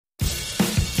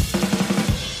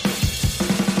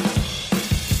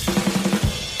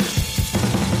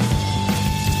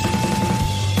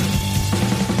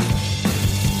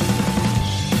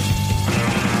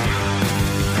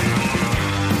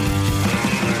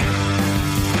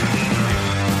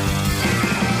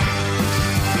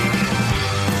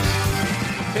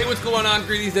going on?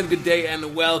 Greetings and good day,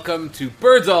 and welcome to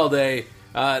Birds All Day,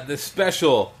 the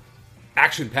special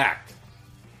action-packed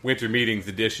Winter Meetings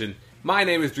edition. My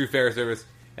name is Drew Fairservice,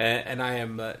 and I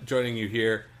am joining you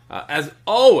here, as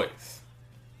always,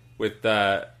 with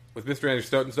Mr. Andrew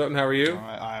Stoughton. Stoughton, how are you?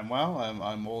 I'm well.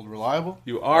 I'm old reliable.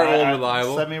 You are old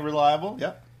reliable. Semi-reliable.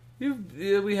 Yep. We're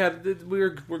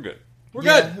good. We're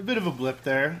good. A bit of a blip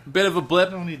there. Bit of a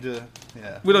blip. We don't need to.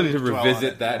 Yeah. We don't need to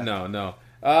revisit that. Yeah. No.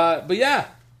 But yeah,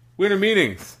 Winter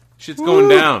Meetings. Shit's going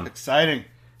down. Exciting.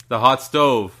 The hot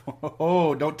stove.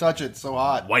 Oh, don't touch it. It's so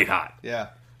hot. White hot. Yeah.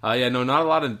 No, not a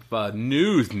lot of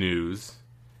news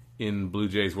in Blue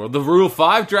Jays world. The Rule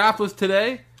 5 draft was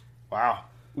today. Wow.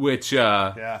 Which,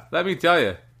 let me tell you,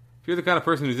 if you're the kind of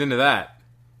person who's into that,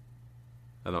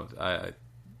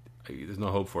 there's no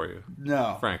hope for you.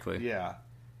 No. Frankly. Yeah.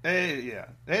 Hey,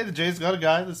 the Jays got a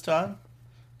guy this time.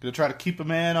 Gonna try to keep a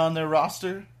man on their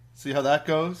roster. See how that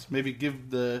goes. Maybe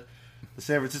give the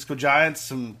San Francisco Giants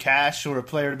some cash or a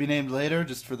player to be named later,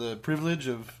 just for the privilege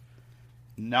of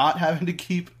not having to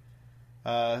keep,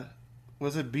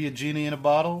 be a genie in a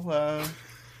bottle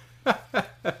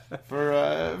for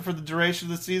the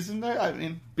duration of the season. I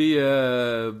mean, be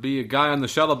a guy on the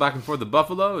shuttle back and forth to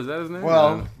Buffalo. Is that his name?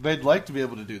 Well, they'd like to be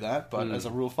able to do that, but as a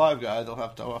Rule 5 guy, they'll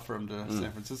have to offer him to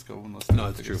San Francisco unless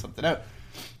they figure something out.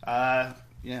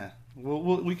 Yeah.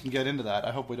 We can get into that.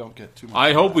 I hope we don't get too much.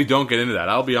 I hope we don't get into that.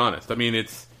 I'll be honest. I mean,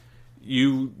 it's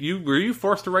you. Were you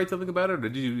forced to write something about it, or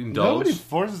did you indulge? Nobody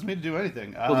forces me to do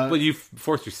anything. But you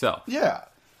forced yourself. Yeah.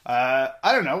 I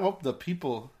don't know. Well, the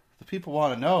people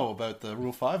want to know about the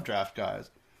Rule 5 draft guys.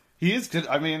 He is good.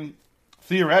 I mean,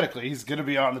 theoretically, he's going to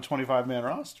be on the 25-man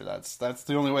roster. That's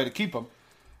the only way to keep him.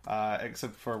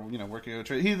 Except for working out a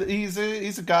trade. He's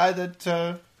a guy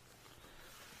that.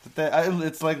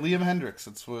 It's like Liam Hendricks.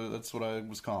 That's what I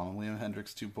was calling him, Liam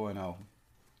Hendricks 2.0.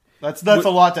 That's a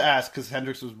lot to ask because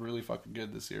Hendricks was really fucking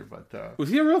good this year. But was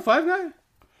he a Real 5 guy?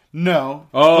 No.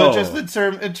 Oh, but just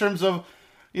in terms of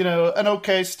an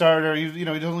okay starter. He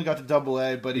only got to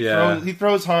Double-A, but he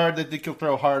throws hard. I think he'll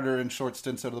throw harder in short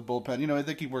stints out of the bullpen. I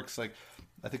think he works like.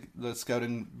 I think the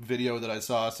scouting video that I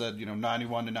saw said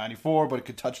 91 to 94, but it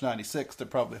could touch 96. They're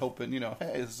probably hoping hey,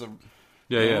 this is a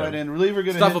right-hand reliever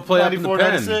going to hit 94,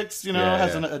 96,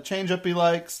 has a change-up he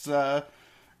likes,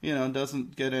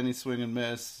 doesn't get any swing and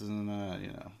miss, and,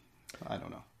 I don't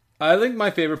know. I think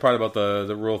my favorite part about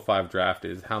the Rule 5 draft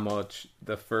is how much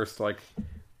the first,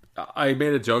 I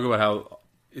made a joke about how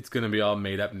it's going to be all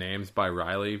made-up names by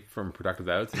Riley from Productive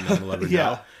Outs, and no one will ever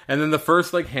know. And then the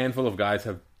first, handful of guys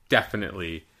have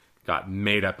definitely got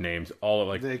made-up names. All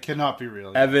of they cannot be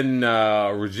real. Evan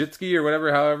Rajitsky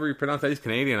or however you pronounce that. He's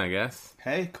Canadian, I guess.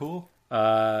 Hey, cool.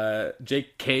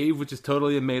 Jake Cave, which is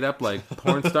totally a made-up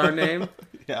porn star name.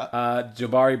 Yeah.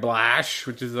 Jabari Blash,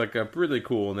 which is a really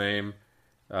cool name.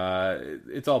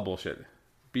 It's all bullshit.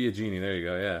 Be a genie. There you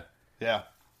go. Yeah. Yeah.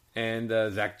 And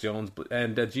Zach Jones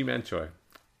and G-Man Choi.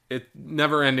 It's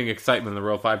never-ending excitement in the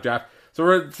Rule 5 draft.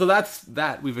 So that's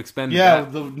that. We've expended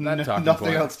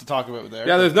nothing else to talk about there.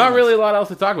 Yeah, there's not really a lot else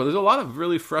to talk about. There's a lot of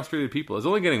really frustrated people. It's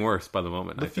only getting worse by the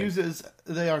moment. The fuses,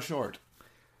 they are short.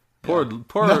 Poor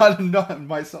not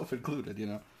myself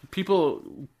included, people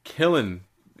killing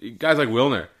guys like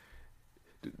Wilner.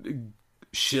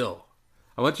 Shill.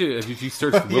 I want you, if you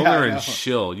search Wilner and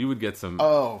Shill, you would get some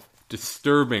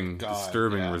disturbing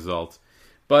results.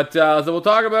 But so we'll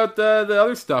talk about the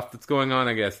other stuff that's going on,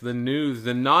 I guess. The news,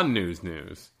 the non-news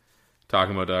news.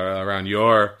 Talking about around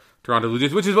your Toronto Blue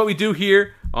Jays, which is what we do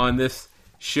here on this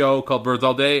show called Birds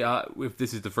All Day. If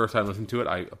this is the first time listening to it,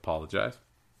 I apologize.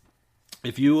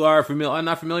 If you are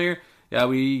not familiar,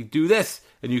 we do this,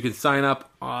 and you can sign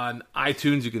up on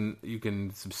iTunes. You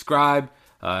can subscribe.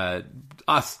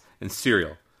 Us and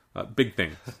Serial, big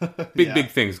things,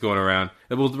 big things going around.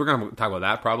 And we're going to talk about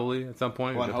that probably at some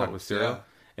point. We're going to talk about Serial. Yeah.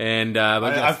 And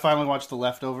I finally watched The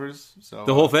Leftovers. So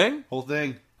the whole thing.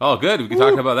 Oh, good. We can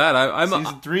talk about that.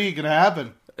 Season 3 going to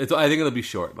happen. I think it'll be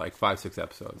short, 5-6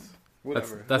 episodes.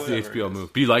 Whatever. That's the HBO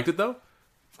move. But you liked it though?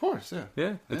 Of course, yeah.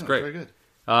 Yeah, it's great. Very good.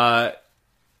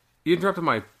 You interrupted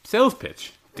my sales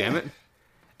pitch. Damn it.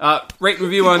 Rate and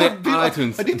review on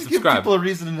iTunes. I need to give people a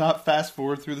reason to not fast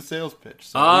forward through the sales pitch.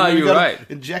 So you're right.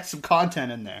 Inject some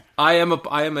content in there. I am a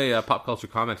pop culture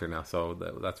commenter now, so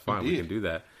that's fine. Indeed. We can do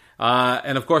that.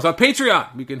 And of course on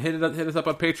Patreon, you can hit us up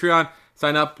on Patreon.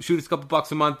 Sign up, shoot us a couple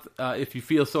bucks a month if you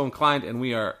feel so inclined, and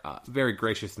we are very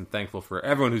gracious and thankful for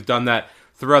everyone who's done that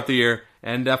throughout the year.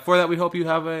 And for that, we hope you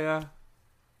have a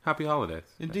happy holidays.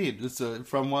 Indeed. It's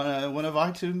from one of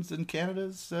iTunes in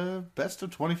Canada's best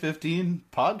of 2015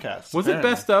 podcasts. Was it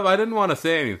best of? I didn't want to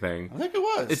say anything. I think it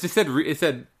was. It just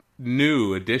said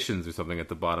new additions or something at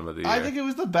the bottom of the year. I think it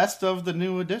was the best of the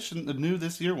new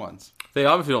this year ones. They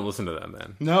obviously don't listen to them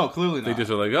then. No, clearly not. They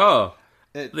just are like,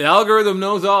 the algorithm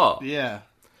knows all. Yeah.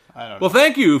 I don't know. Well,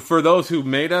 thank you for those who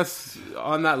made us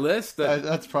on that list.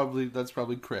 That's probably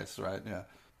Chris, right? Yeah.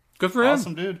 Good for him.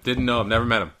 Awesome dude. Didn't know him. Never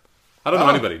met him. I don't know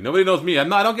anybody. Nobody knows me. I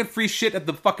don't get free shit at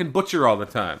the fucking butcher all the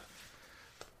time.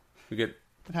 It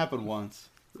happened once.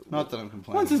 Not that I'm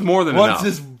complaining. Once is more than enough. Once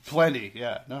is plenty.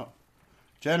 Yeah. No.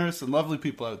 Generous and lovely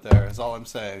people out there is all I'm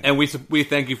saying. And we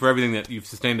thank you for everything that you've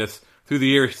sustained us through the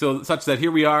year, so such that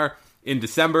here we are in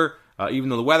December. Even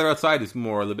though the weather outside is a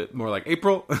little bit more like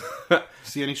April.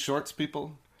 See any shorts,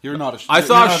 people? You're not a. I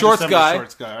saw a shorts guy.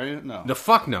 Shorts guy, are you? No. The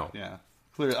fuck no. Yeah,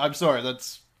 clearly. I'm sorry.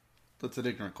 That's an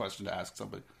ignorant question to ask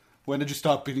somebody. When did you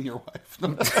stop beating your wife?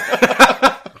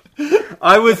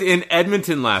 I was in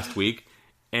Edmonton last week,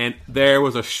 and there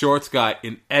was a shorts guy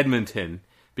in Edmonton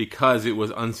because it was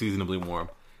unseasonably warm.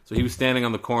 So he was standing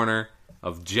on the corner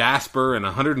of Jasper and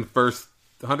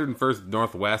 101st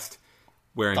Northwest.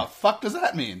 Wearing, the fuck does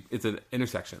that mean? It's an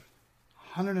intersection.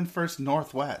 101st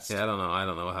Northwest. Yeah, I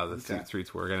don't know how the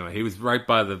streets work. Anyway, he was right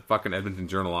by the fucking Edmonton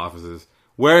Journal offices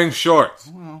wearing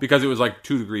shorts because it was like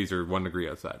 2 degrees or 1 degree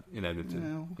outside in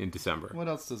Edmonton in December. What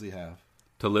else does he have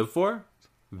to live for?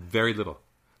 Very little.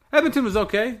 Edmonton was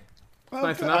okay. Well,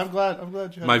 nice enough. I'm glad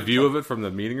you had my view of it from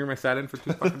the meeting room I sat in for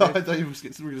 2 fucking days. I thought you were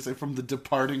going to say from the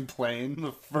departing plane,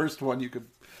 the first one you could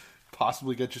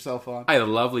possibly get yourself on. I had a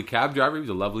lovely cab driver. He was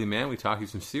a lovely man. We talked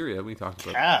some Syria. We talked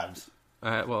about cabs.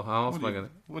 Well, how else am I gonna?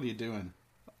 What are you doing?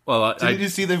 Well, did you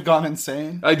see they've gone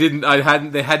insane? I didn't. I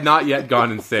hadn't. They had not yet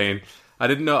gone insane. I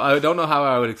didn't know. I don't know how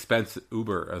I would expense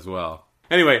Uber as well.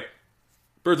 Anyway,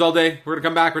 Birds All Day. We're gonna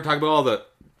come back. We're talking about all the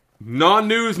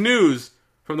news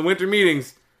from the winter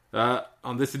meetings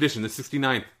on this edition, the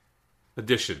 69th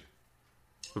edition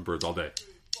of Birds All Day.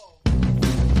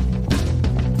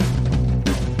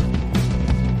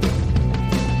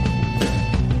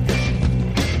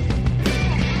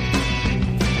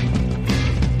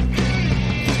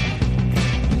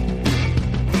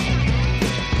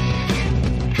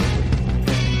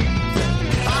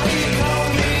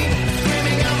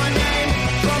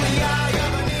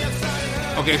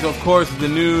 Okay, so of course the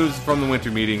news from the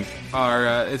winter meetings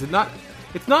are it's not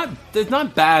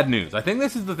bad news. I think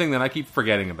this is the thing that I keep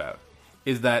forgetting about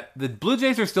is that the Blue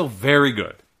Jays are still very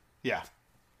good. Yeah.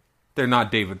 They're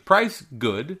not David Price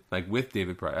good, like with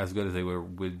David Price, as good as they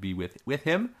would be with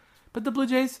him, but the Blue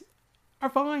Jays are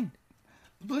fine.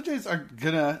 The Blue Jays are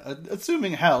gonna,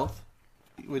 assuming health,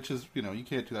 which is, you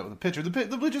can't do that with a pitcher. The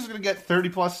Blue Jays are gonna get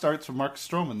 30+ starts from Marcus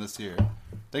Stroman this year.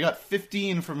 They got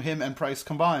 15 from him and Price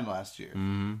combined last year.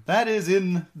 Mm-hmm. That is,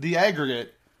 in the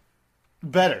aggregate,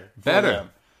 better. Better.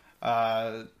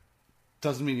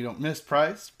 Doesn't mean you don't miss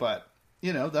Price, but,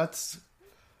 that's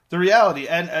the reality.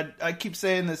 And I keep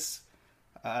saying this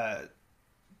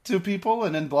to people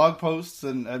and in blog posts,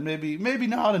 and maybe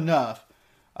not enough.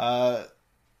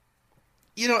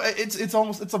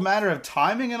 It's a matter of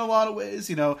timing in a lot of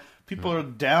ways. People are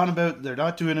down about they're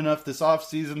not doing enough this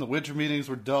offseason. The winter meetings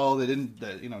were dull. They didn't,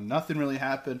 nothing really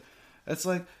happened. It's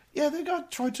like, yeah, they got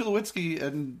Troy Tulowitzki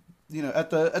and,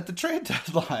 at the trade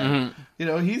deadline.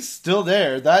 Mm-hmm. He's still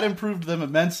there. That improved them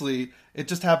immensely. It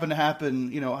just happened to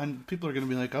happen, and people are going to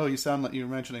be like, oh, you sound like you're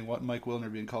mentioning what Mike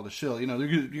Wilner being called a shill. You're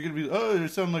going to be, oh, you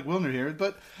sound like Wilner here.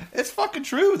 But it's fucking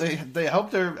true. They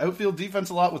helped their outfield defense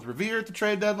a lot with Revere at the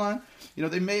trade deadline.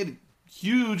 They made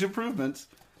huge improvements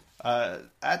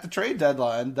at the trade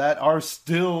deadline that are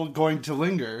still going to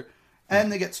linger,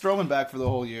 and they get Stroman back for the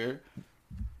whole year.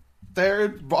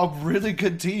 They're a really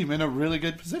good team in a really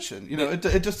good position.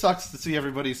 It just sucks to see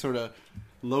everybody sort of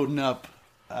loading up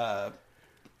the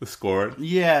score.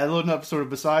 Yeah, loading up sort of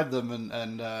beside them,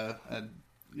 and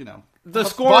the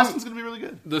score. Boston's going to be really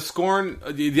good. The score,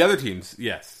 the other teams,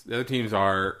 yes, the other teams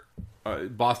are.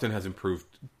 Boston has improved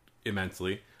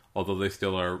immensely, although they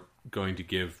still are going to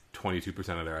give 22%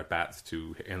 of their at-bats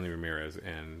to Hanley Ramirez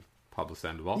and Pablo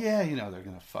Sandoval. Yeah, they're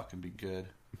going to fucking be good.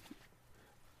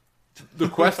 The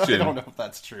question... I don't know if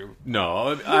that's true.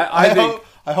 No, I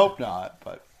hope not,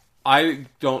 but... I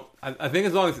don't... I think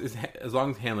as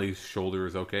long as Hanley's shoulder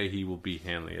is okay, he will be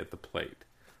Hanley at the plate.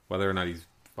 Whether or not he's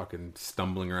fucking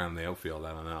stumbling around the outfield,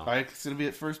 I don't know. I think he's going to be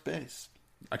at first base.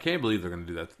 I can't believe they're going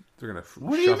to do that. They're going to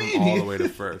shove him all the way to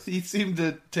first. He seemed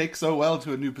to take so well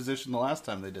to a new position the last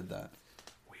time they did that.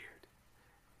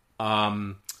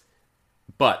 Weird.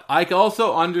 But I can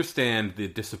also understand the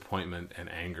disappointment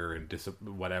and anger and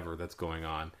whatever that's going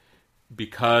on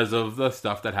because of the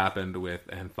stuff that happened with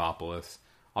Anthopoulos.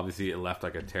 Obviously, it left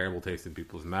like a terrible taste in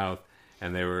people's mouth,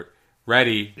 and they were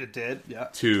ready. It did, yeah.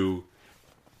 To,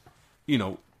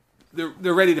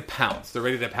 they're ready to pounce. They're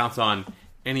ready to pounce on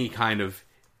any kind of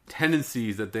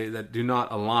tendencies that do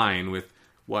not align with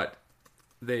what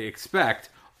they expect,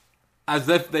 as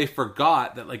if they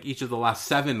forgot that like each of the last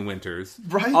 7 winters,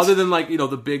 right? Other than like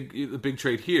the big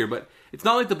trade here, but it's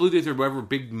not like the Blue Jays are ever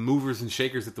big movers and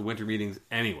shakers at the winter meetings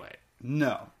anyway.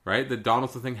 No, right? The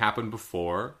Donaldson thing happened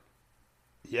before.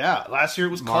 Yeah, last year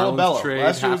it was Colabello.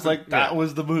 Last year was like that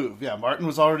was the move. Yeah, Martin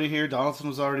was already here. Donaldson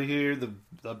was already here.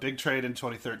 The big trade in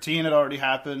 2013 had already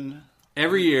happened.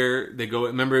 Every year they go.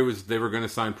 Remember, they were going to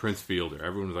sign Prince Fielder.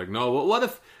 Everyone was like, "No, well, what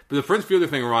if?" But the Prince Fielder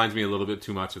thing reminds me a little bit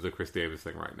too much of the Chris Davis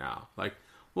thing right now. Like,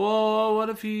 well, what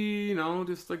if he,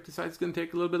 just like decides he's going to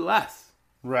take a little bit less?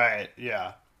 Right.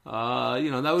 Yeah.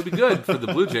 That would be good for the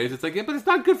Blue Jays. It's like, yeah, but it's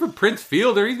not good for Prince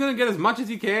Fielder. He's going to get as much as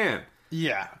he can.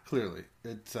 Yeah, clearly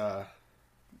it's.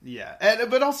 Yeah,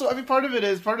 but also, I mean, part of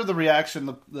the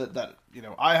reaction that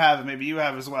I have, and maybe you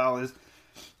have as well, is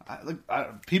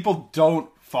people don't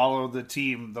follow the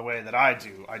team the way that I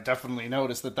do. I definitely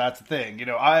notice that's a thing.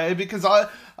 Because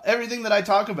everything that I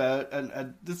talk about,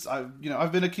 and this,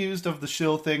 I've been accused of the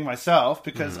shill thing myself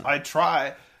because I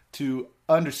try to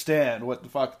understand what the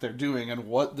fuck they're doing and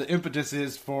what the impetus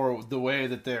is for the way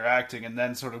that they're acting, and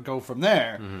then sort of go from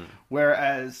there. Mm-hmm.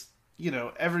 Whereas,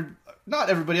 not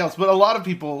everybody else, but a lot of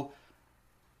people,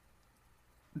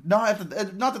 not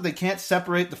that they can't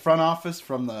separate the front office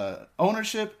from the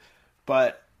ownership,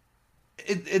 but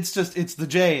it's the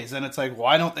Jays, and it's like,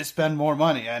 why don't they spend more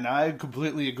money? And I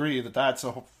completely agree that that's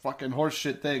a fucking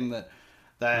horseshit thing that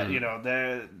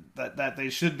that they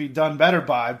should be done better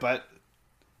by. But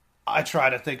I try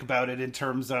to think about it in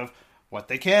terms of what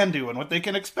they can do and what they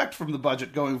can expect from the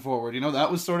budget going forward.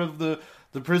 That was sort of the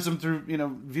prism through,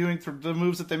 viewing through the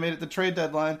moves that they made at the trade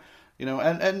deadline,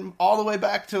 and all the way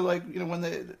back to like,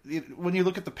 when you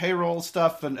look at the payroll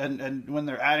stuff and when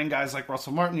they're adding guys like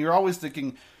Russell Martin, you're always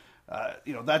thinking,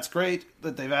 that's great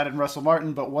that they've added Russell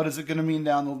Martin, but what is it going to mean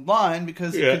down the line?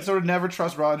 Because you can sort of never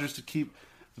trust Rogers to keep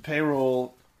the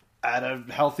payroll at a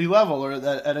healthy level or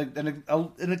at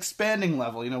an expanding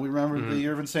level. We remember the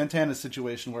Irvin Santana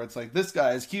situation where it's like, this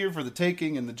guy is here for the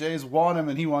taking and the Jays want him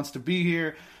and he wants to be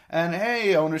here. And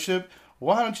hey, ownership,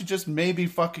 why don't you just maybe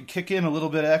fucking kick in a little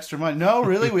bit of extra money? No,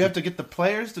 really? We have to get the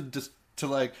players to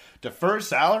like defer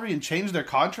salary and change their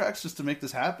contracts just to make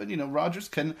this happen? Rogers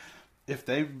can, if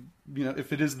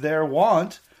it is their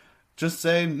want, just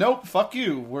say, nope, fuck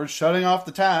you. We're shutting off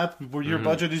the tap. Your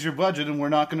budget is your budget and we're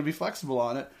not going to be flexible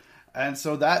on it. And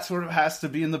so that sort of has to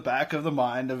be in the back of the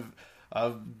mind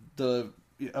of the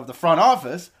front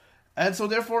office. And so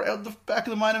therefore, at the back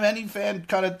of the mind of any fan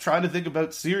kind of trying to think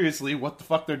about seriously what the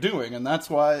fuck they're doing. And that's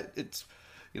why it's,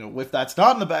 if that's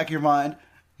not in the back of your mind,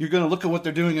 you're going to look at what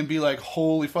they're doing and be like,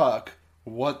 holy fuck,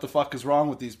 what the fuck is wrong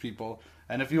with these people?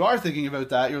 And if you are thinking about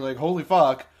that, you're like, holy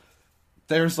fuck,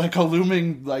 there's like a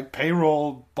looming like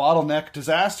payroll bottleneck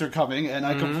disaster coming. And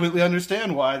I completely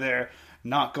understand why they're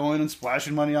not going and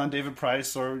splashing money on David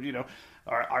Price or,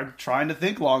 are trying to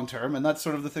think long term. And that's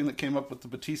sort of the thing that came up with the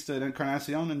Batista and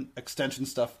Encarnacion and extension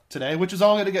stuff today, which is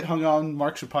all going to get hung on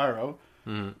Mark Shapiro,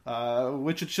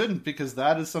 which it shouldn't, because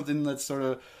that is something that's sort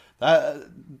of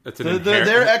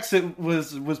their exit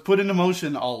was put into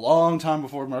motion a long time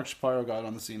before Mark Shapiro got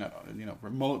on the scene,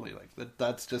 remotely. Like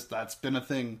that's been a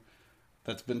thing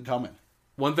that's been coming.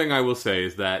 One thing I will say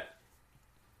is that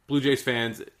Blue Jays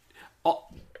fans,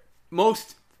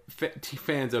 most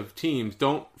fans of teams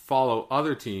don't follow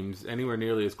other teams anywhere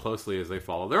nearly as closely as they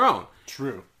follow their own.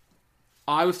 True.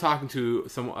 I was talking to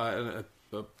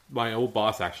my old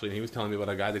boss, actually, and he was telling me about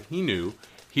a guy that he knew.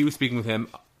 He was speaking with him,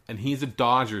 and he's a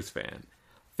Dodgers fan.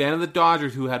 Fan of the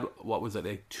Dodgers who had, what was it,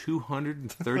 a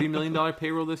 $230 million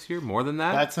payroll this year? More than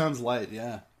that? That sounds light,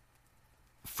 yeah.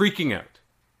 Freaking out.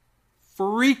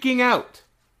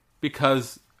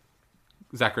 Because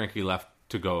Zach Greinke left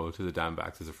to go to the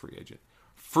Diamondbacks as a free agent.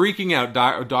 Freaking out,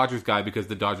 Dodgers guy, because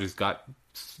the Dodgers got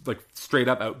like straight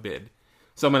up outbid.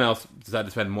 Someone else decided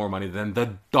to spend more money than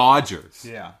the Dodgers.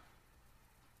 Yeah.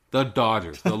 The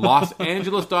Dodgers. The Los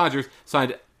Angeles Dodgers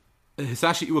signed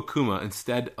Hisashi Iwakuma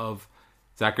instead of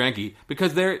Zach Greinke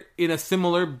because they're in a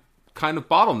similar kind of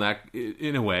bottleneck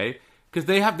in a way, because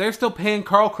they're still paying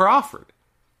Carl Crawford.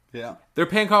 Yeah. They're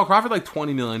paying Carl Crawford like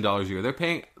 $20 million a year. They're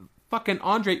paying fucking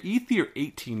Andre Ethier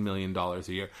 $18 million a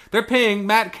year. They're paying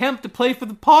Matt Kemp to play for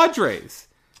the Padres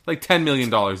like $10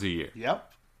 million a year.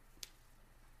 Yep.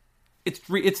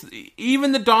 It's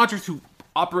even the Dodgers, who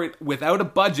operate without a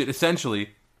budget,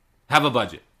 essentially have a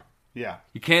budget. Yeah.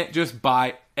 You can't just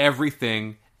buy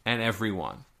everything and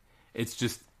everyone. It's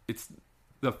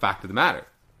the fact of the matter.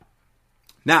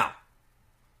 Now,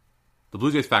 the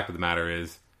Blue Jays fact of the matter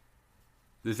is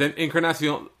this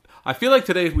Encarnacion. I feel like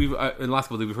today we've in the last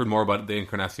couple of days we've heard more about the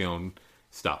Encarnacion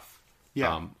stuff,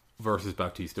 versus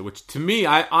Bautista. Which to me,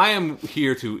 I am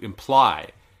here to imply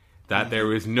that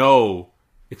there is no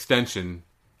extension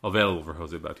available for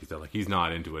Jose Bautista. Like he's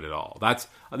not into it at all.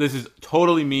 This is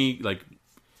totally me, like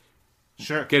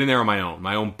getting there on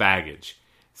my own baggage,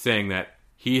 saying that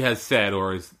he has said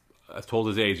or has told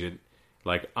his agent,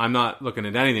 like, I'm not looking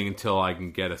at anything until I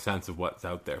can get a sense of what's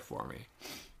out there for me.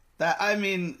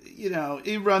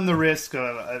 You run the risk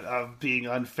of being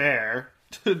unfair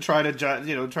to try to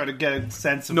get a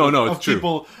sense of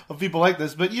people like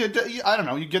this. But I don't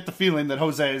know. You get the feeling that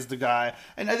Jose is the guy,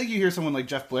 and I think you hear someone like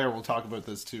Jeff Blair will talk about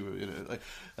this too.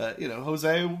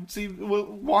 Jose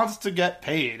wants to get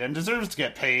paid and deserves to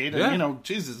get paid. And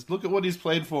Jesus, look at what he's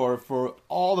played for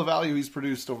all the value he's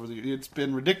produced over the years. It's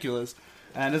been ridiculous.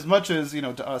 And as much as,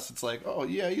 to us, it's like, oh,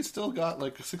 yeah, you still got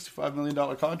like a $65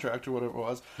 million contract or whatever it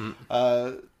was.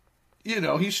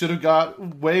 He should have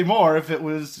got way more if it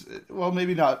was, well,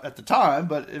 maybe not at the time,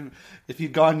 but if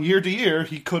he'd gone year to year,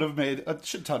 he could have made a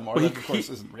shit ton more. That, of course,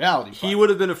 isn't reality. He would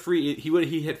have been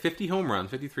he hit 53 home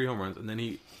runs, and then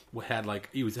he had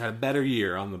a better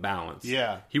year on the balance.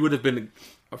 Yeah. He would have been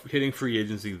hitting free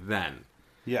agency then.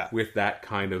 Yeah. With that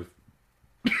kind of,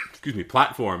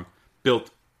 platform built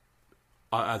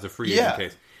as a free agent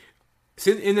case.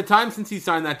 In the time since he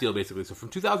signed that deal, basically, so from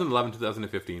 2011 to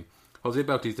 2015, Jose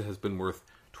Bautista has been worth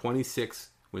 26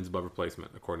 wins above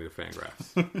replacement, according to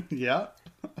Fangraphs. Yeah.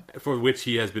 For which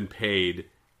he has been paid,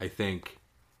 I think,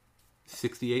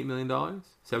 $68 million?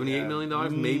 $78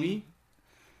 million, maybe?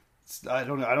 I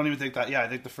don't know. I don't even think that. Yeah, I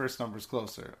think the first number is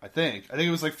closer. I think it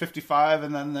was like 55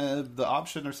 and then the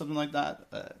option or something like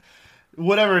that.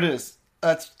 Whatever it is.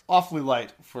 That's awfully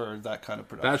light for that kind of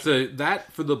production.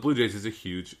 That for the Blue Jays is a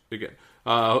huge again.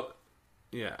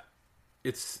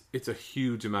 It's a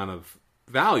huge amount of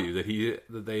value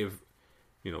that they've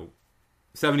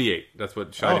 78. That's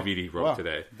what Shai Davidi wrote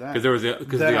today because there was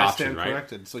the option, right?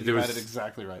 Corrected, so you had it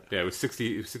exactly right. Yeah, it was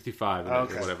 60. It was 65 or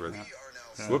whatever.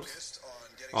 Yeah. Whoops,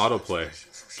 autoplay,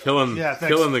 killing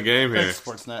the game here. Thanks,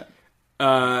 Sportsnet.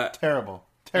 Terrible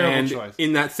choice.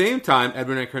 In that same time,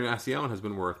 Edwin Encarnacion has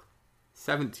been worth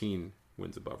 17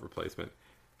 wins above replacement.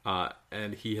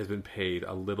 And he has been paid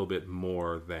a little bit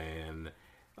more than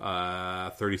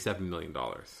 $37 million.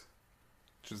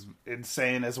 Which is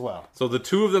insane as well. So the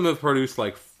two of them have produced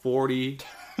like 40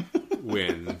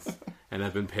 wins and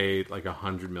have been paid like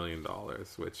 $100 million,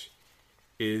 which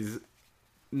is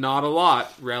not a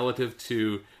lot relative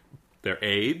to their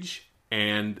age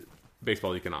and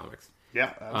baseball economics.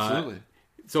 Yeah, absolutely.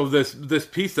 So this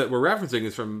piece that we're referencing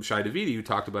is from Shai Davidi, who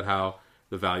talked about how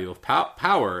the value of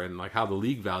power and like how the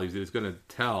league values it is going to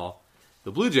tell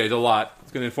the Blue Jays a lot.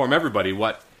 It's going to inform everybody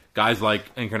what guys like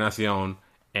Encarnacion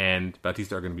and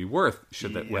Bautista are going to be worth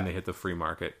when they hit the free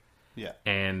market. Yeah,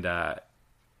 and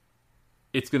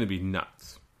it's going to be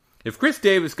nuts. If Chris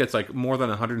Davis gets like more than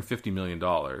 $150 million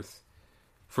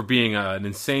for being an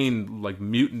insane like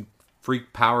mutant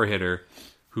freak power hitter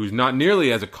who's not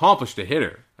nearly as accomplished a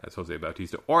hitter as Jose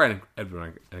Bautista or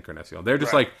Edwin Encarnacion, they're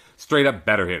just like straight up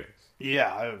better hitters.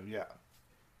 Yeah.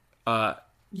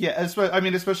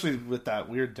 Especially with that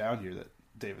weird down year that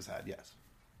Davis had, yes.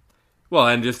 Well,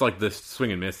 and just like the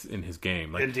swing and miss in his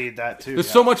game. Like, indeed, that too. There's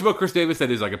so much about Chris Davis that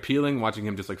is like appealing, watching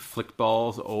him just like flick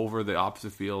balls over the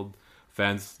opposite field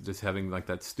fence, just having like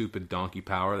that stupid donkey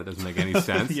power that doesn't make any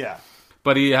sense. Yeah.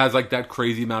 But he has like that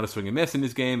crazy amount of swing and miss in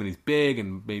his game, and he's big,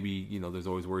 and maybe, there's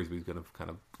always worries he's going to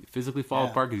kind of physically fall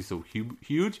apart because he's so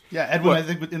huge. Yeah, Edwin, I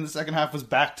think in the second half was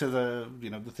back to the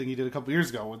thing he did a couple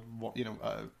years ago with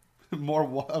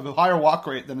a higher walk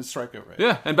rate than his strikeout rate.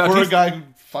 Yeah, and Bautista, for a guy who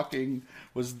fucking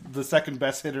was the second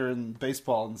best hitter in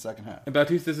baseball in the second half. And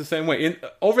Bautista's the same way.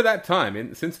 Over that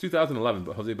time, since 2011,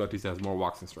 Jose Bautista has more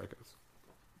walks than strikeouts.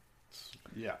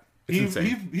 Yeah,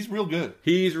 he's real good.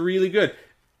 He's really good.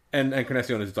 And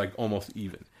Encarnacion is like almost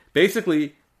even.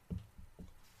 Basically,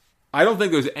 I don't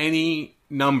think there's any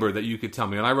number that you could tell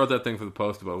me. And I wrote that thing for the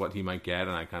Post about what he might get,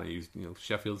 and I kind of used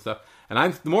Sheffield stuff.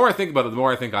 And the more I think about it, the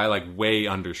more I think I like way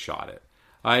undershot it.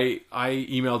 I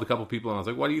emailed a couple people and I was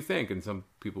like, "What do you think?" And some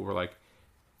people were like,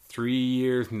 3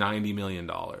 years, $90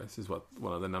 million is what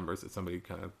one of the numbers that somebody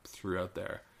kind of threw out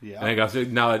there. Yeah. And I guess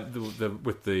now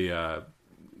with the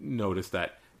notice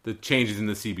that the changes in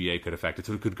the CBA could affect it,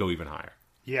 so it could go even higher.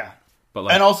 Yeah, but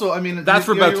like, and also, that's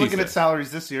for Bautista. You're looking at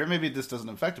salaries this year. Maybe this doesn't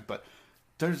affect it, but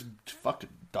there's fucking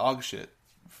dog shit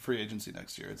free agency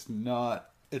next year. It's not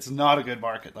a good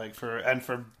market. Like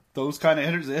for those kind of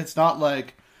hitters, it's not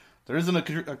like there isn't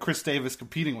a Chris Davis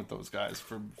competing with those guys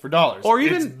for dollars, or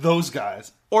even it's those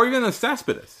guys, or even a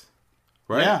Cespedes,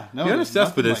 right? Yeah, no, a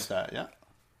Cespedes like that. Yeah,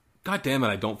 God damn it,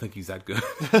 I don't think he's that good.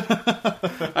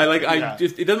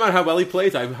 It doesn't matter how well he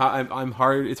plays. I'm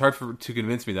hard. It's hard to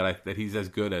convince me that he's as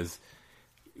good as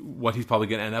what he's probably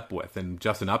going to end up with. And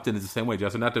Justin Upton is the same way.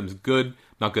 Justin Upton's good,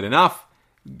 not good enough,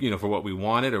 for what we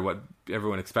wanted or what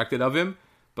everyone expected of him.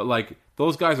 But like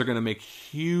those guys are going to make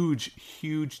huge,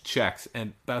 huge checks,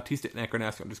 and Bautista and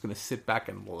Encarnacion are just going to sit back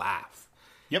and laugh.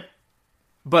 Yep.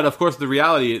 But of course, the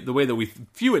reality, the way that we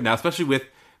view it now, especially with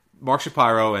Mark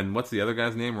Shapiro and what's the other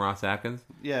guy's name? Ross Atkins?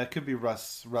 Yeah, it could be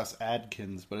Russ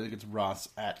Adkins, but I think it's Ross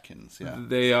Atkins. Yeah,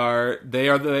 they are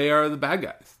the bad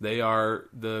guys. They are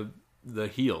the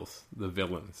heels, the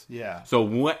villains. Yeah.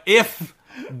 So if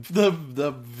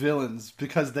the villains,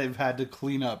 because they've had to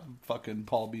clean up fucking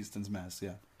Paul Beeston's mess.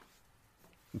 Yeah.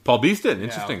 Paul Beeston,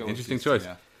 interesting choice.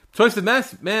 Yeah. Choice of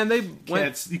mess, man.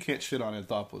 You can't shit on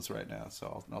Anthopoulos right now,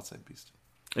 so I'll say Beeston.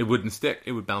 It wouldn't stick.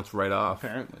 It would bounce right off.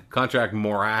 Apparently, contract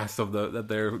morass of that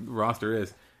their roster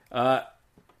is. I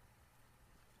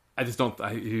just don't.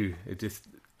 The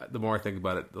more I think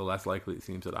about it, the less likely it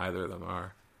seems that either of them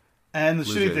are. And the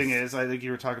shitty thing is, I think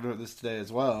you were talking about this today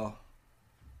as well.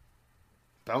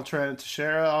 Beltran and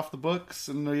Teixeira off the books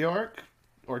in New York.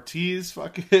 Ortiz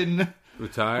fucking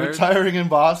retiring in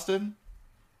Boston.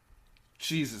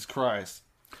 Jesus Christ!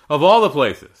 Of all the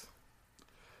places.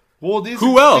 Well,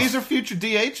 Who else? These are future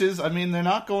DHs. I mean, they're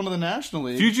not going to the National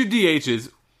League. Future DHs,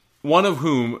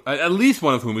 at least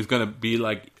one of whom is going to be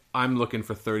like, I'm looking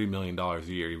for $30 million a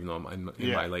year, even though I'm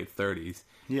in my late 30s.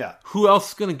 Yeah. Who else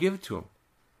is going to give it to him?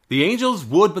 The Angels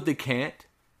would, but they can't.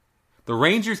 The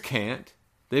Rangers can't.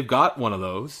 They've got one of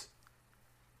those.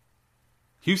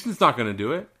 Houston's not going to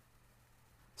do it.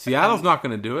 Seattle's not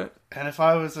going to do it. And if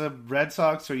I was a Red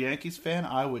Sox or Yankees fan,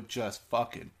 I would just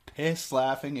fucking piss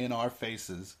laughing in our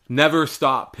faces. Never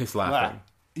stop piss laughing.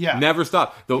 Yeah. Never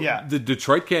stop. The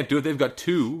Detroit can't do it. They've got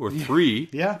 2 or 3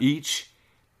 each.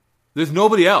 There's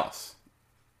nobody else.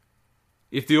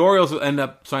 If the Orioles end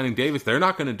up signing Davis, they're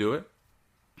not going to do it.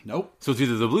 Nope. So it's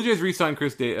either the Blue Jays re-sign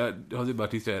Jose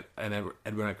Bautista and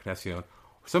Edwin Encarnacion, or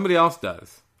somebody else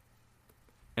does.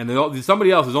 And somebody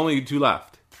else is only 2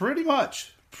 left. Pretty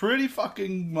much. Pretty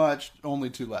fucking much only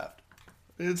 2 left.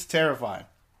 It's terrifying.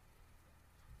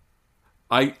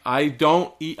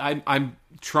 I'm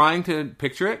trying to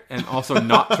picture it, and also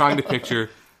not trying to picture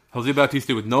Jose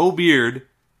Bautista with no beard,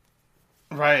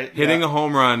 right, hitting a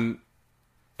home run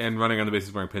and running on the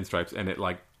bases wearing pinstripes, and it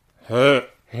like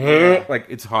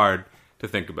it's hard to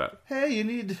think about. Hey, you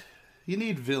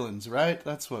need villains, right?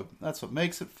 That's what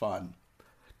makes it fun.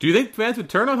 Do you think fans would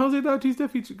turn on Jose Bautista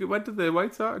if he went to the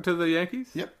White Sox, to the Yankees?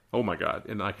 Yep. Oh my god!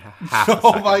 In like half a second.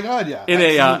 Oh my god! Yeah. In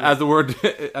as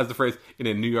the phrase, in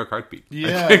a New York heartbeat.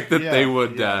 Yeah. I think that they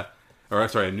would, a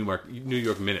New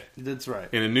York minute. That's right.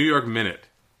 In a New York minute,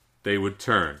 they would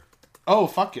turn. Oh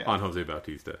fuck yeah! On Jose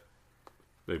Bautista,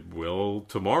 they will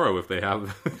tomorrow if they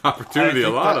have the opportunity.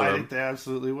 I think they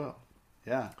absolutely will.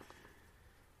 Yeah.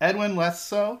 Edwin less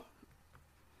so.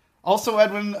 Also,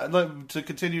 Edwin, to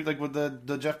continue like with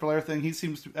the Jeff Belair thing,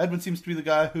 Edwin seems to be the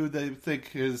guy who they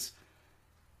think is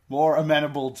more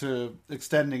amenable to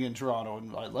extending in Toronto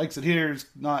and likes it here. Is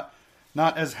not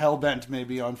as hell bent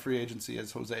maybe on free agency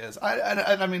as Jose is.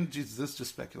 I mean, Jesus, this is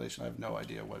just speculation. I have no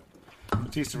idea what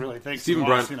Bautista really thinks. Stephen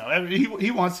Brunt,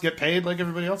 he wants to get paid like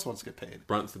everybody else wants to get paid.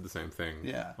 Brunt said the same thing.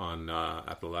 Yeah. On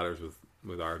After the Ladders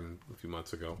with Arden a few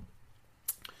months ago.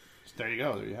 So there you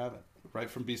go. There you have it. Right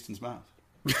from Beeston's mouth.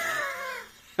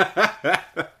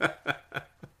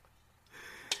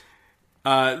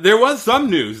 There was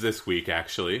some news this week,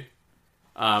 actually.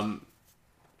 We're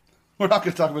not going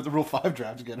to talk about the Rule 5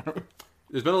 draft again, are we?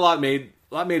 There's been a lot made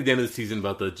at the end of the season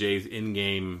about the Jays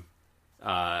in-game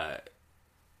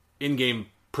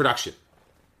production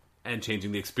and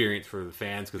changing the experience for the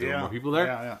fans because there were more people there.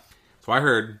 Yeah. So I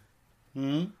heard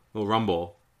a little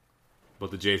rumble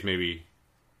about the Jays maybe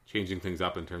changing things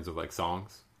up in terms of like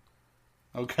songs.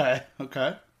 Okay.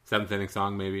 7th inning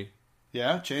song, maybe.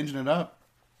 Yeah, changing it up.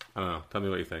 I don't know. Tell me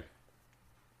what you think.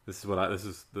 This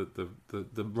is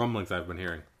the rumblings I've been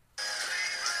hearing.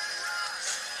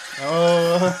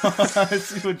 Oh, I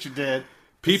see what you did.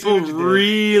 People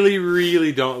really,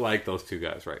 really don't like those 2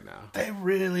 guys right now. They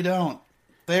really don't.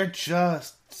 They're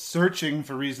just searching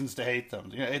for reasons to hate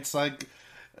them. It's like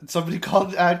somebody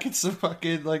called Atkins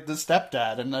fucking like the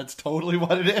stepdad, and that's totally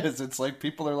what it is. It's like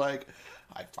people are like,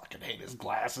 I fucking hate his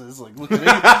glasses. Like, look at him.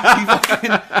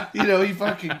 He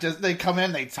fucking just, they come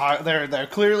in, they talk, they're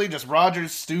clearly just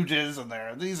Rogers stooges,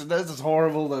 and this is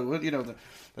horrible.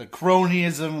 The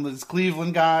cronyism, these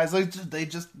Cleveland guys,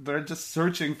 they're just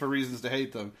searching for reasons to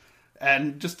hate them,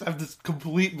 and just have this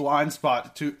complete blind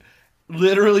spot to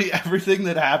literally everything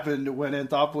that happened when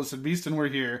Anthopoulos and Beeston were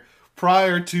here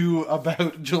prior to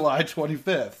about July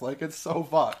 25th. Like, it's so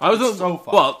fucked. So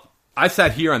fucked. Well, I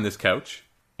sat here on this couch,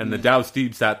 and the Dow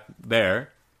Steve sat there,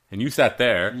 and you sat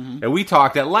there, and we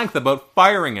talked at length about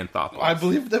firing Anthopoulos. I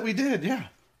believe that we did, yeah.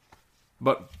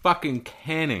 But fucking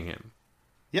canning him.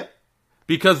 Yep.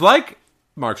 Because like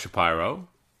Mark Shapiro,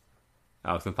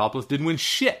 Alex Anthopoulos didn't win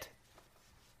shit.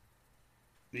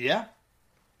 Yeah.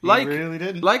 He really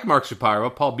didn't. Like Mark Shapiro,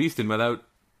 Paul Beeston, without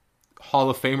Hall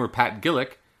of Famer Pat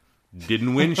Gillick,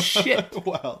 didn't win shit.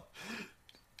 Well,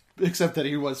 except that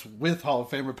he was with Hall of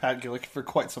Famer Pat Gillick for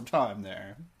quite some time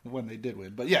there when they did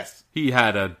win. But yes. He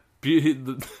had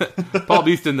Paul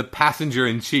Beeston, the passenger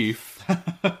in chief.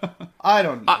 I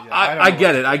don't know. I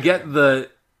get it. I get the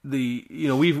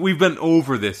we've been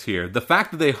over this here. The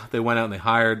fact that they went out and they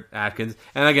hired Atkins,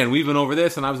 and again we've been over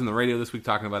this. And I was in the radio this week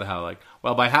talking about how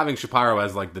by having Shapiro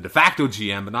as the de facto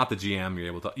GM, but not the GM, you're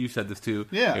able to. You said this too.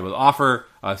 Yeah. You're able to offer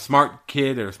a smart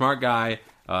kid or a smart guy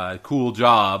a cool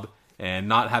job and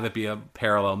not have it be a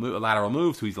lateral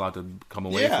move, so he's allowed to come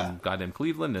away from goddamn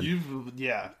Cleveland. And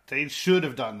they should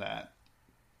have done that.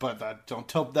 But don't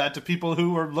tell that to people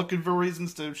who are looking for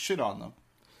reasons to shit on them.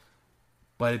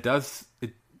 But it does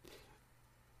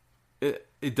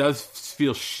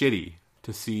feel shitty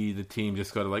to see the team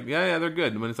just go to they're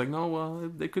good. And when it's no,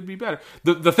 well, they could be better.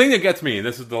 The thing that gets me, and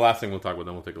this is the last thing we'll talk about,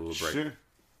 then we'll take a little break. Sure.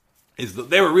 Is that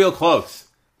they were real close.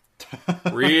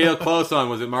 Real close on.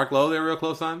 Was it Mark Lowe they were real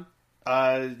close on?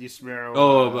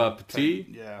 Yusmero. Petit?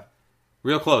 Yeah.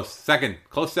 Real close.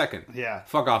 Close second. Yeah.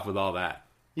 Fuck off with all that.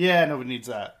 Yeah, nobody needs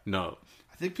that. No.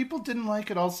 I think people didn't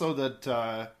like it also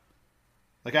that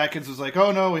Atkins was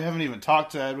oh no, we haven't even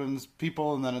talked to Edwin's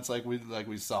people, and then it's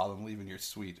we saw them leaving your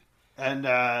suite. And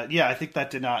I think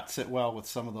that did not sit well with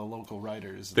some of the local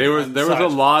writers. There was a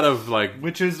lot of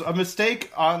which is a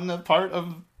mistake on the part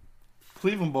of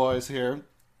Cleveland boys here.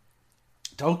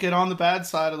 Don't get on the bad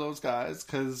side of those guys,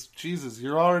 because Jesus,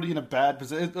 you're already in a bad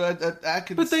position.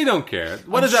 Atkins, but they don't care.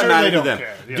 What does that matter to them?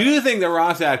 Yeah. Do you think that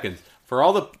Ross Atkins, for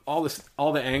all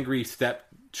the angry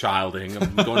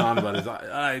stepchilding going on about his,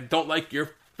 I don't like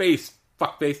your face,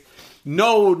 fuck face.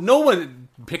 No one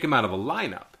pick him out of a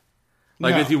lineup.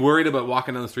 Is he worried about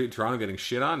walking down the street in Toronto getting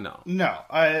shit on? No. No,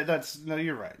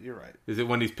 you're right. You're right. Is it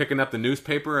when he's picking up the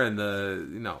newspaper and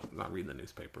not reading the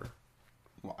newspaper?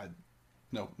 Well,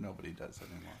 no, nobody does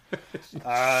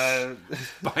anymore.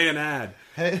 Buy an ad.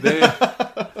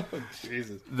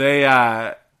 Jesus.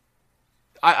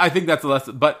 I think that's a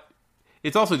lesson, but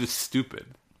it's also just stupid.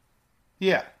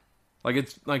 Yeah.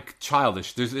 It's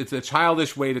childish. It's a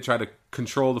childish way to try to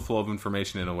control the flow of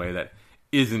information in a way that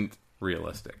isn't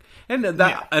realistic. And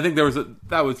I think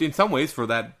that was in some ways for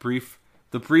the brief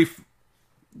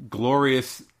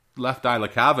glorious Left Eye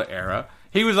LaCava era,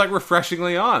 he was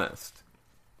refreshingly honest.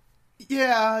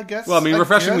 Yeah, I guess. Well, I mean,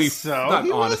 refreshingly so. Not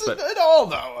he honest, wasn't but at all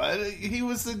though. He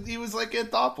was like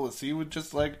Anthopoulos. He would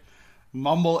just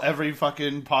mumble every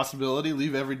fucking possibility,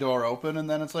 leave every door open, and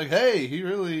then it's hey, he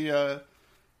really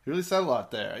said a lot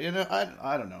there.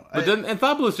 I don't know. But then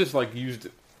Anthopoulos just used.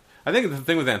 I think the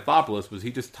thing with Anthopoulos was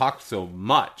he just talked so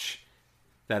much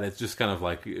that it's just kind of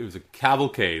it was a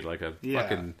cavalcade,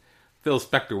 fucking Phil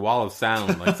Spector wall of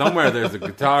sound. Somewhere there's a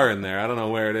guitar in there. I don't know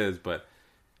where it is, but.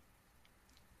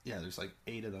 Yeah, there's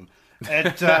 8 of them.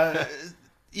 And,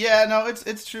 yeah, no,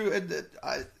 it's true.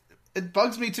 It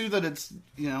bugs me, too, that it's,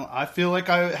 I feel like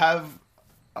I have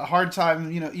a hard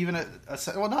time, even,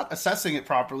 not assessing it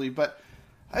properly, but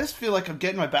I just feel like I'm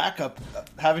getting my back up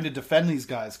having to defend these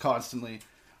guys constantly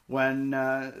when,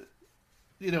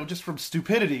 just from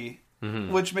stupidity,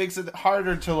 which makes it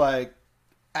harder to,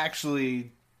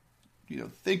 actually,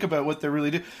 think about what they're really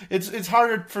doing. It's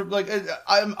harder for,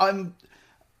 I'm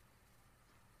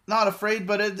not afraid,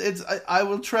 but I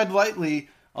will tread lightly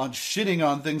on shitting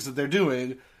on things that they're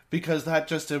doing, because that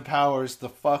just empowers the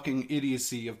fucking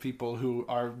idiocy of people who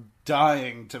are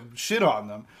dying to shit on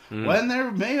them when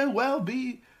there may well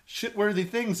be shitworthy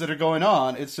things that are going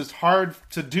on. It's just hard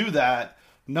to do that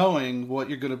knowing what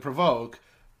you're going to provoke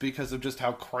because of just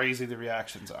how crazy the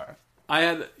reactions are.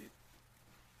 I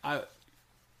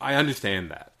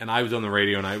understand that, and I was on the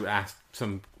radio and I asked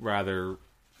some rather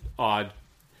odd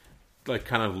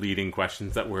kind of leading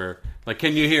questions that were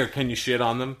can you shit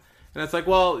on them? And it's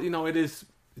well, it's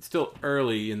still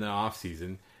early in the off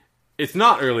season. It's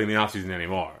not early in the off season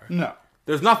anymore. No.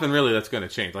 There's nothing really that's going to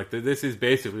change. This is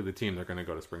basically the team they're going to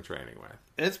go to spring training with.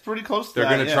 It's pretty close to They're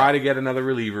going to try to get another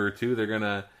reliever or two. They're going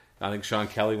to, I think Sean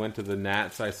Kelly went to the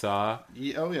Nats, I saw.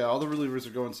 Yeah, all the relievers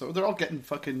are going, so they're all getting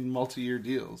fucking multi-year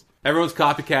deals. Everyone's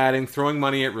copycatting, throwing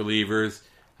money at relievers.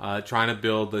 trying to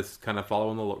build this kind of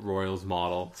following the Royals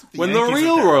model. When the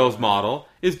real Royals model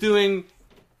is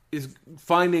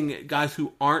finding guys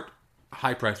who aren't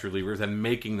high-priced relievers and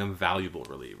making them valuable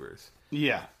relievers.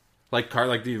 Yeah. Like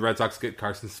the Red Sox get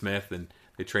Carson Smith, and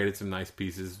they traded some nice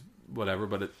pieces, whatever,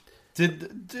 but it...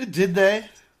 Did they?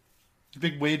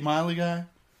 Big Wade Miley guy?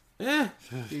 Yeah.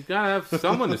 You gotta have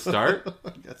someone to start. I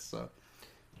guess so.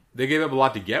 They gave up a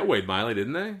lot to get Wade Miley,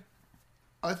 didn't they?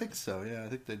 I think so, yeah.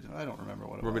 I don't remember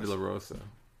what it Robbie was. De La Rosa.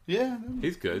 Yeah.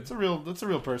 He's good. That's a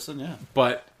real person, yeah.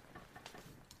 But...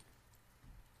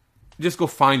 just go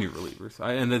find your relievers.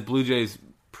 And the Blue Jays'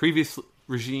 previous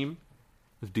regime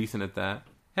was decent at that.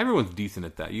 Everyone's decent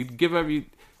at that. You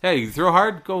throw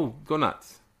hard, go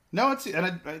nuts. No, it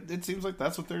seems like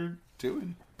that's what they're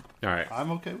doing. All right.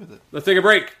 I'm okay with it. Let's take a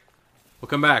break. We'll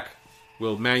come back.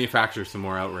 We'll manufacture some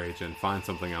more outrage and find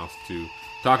something else to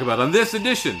talk about on this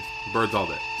edition of Birds All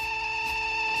Day.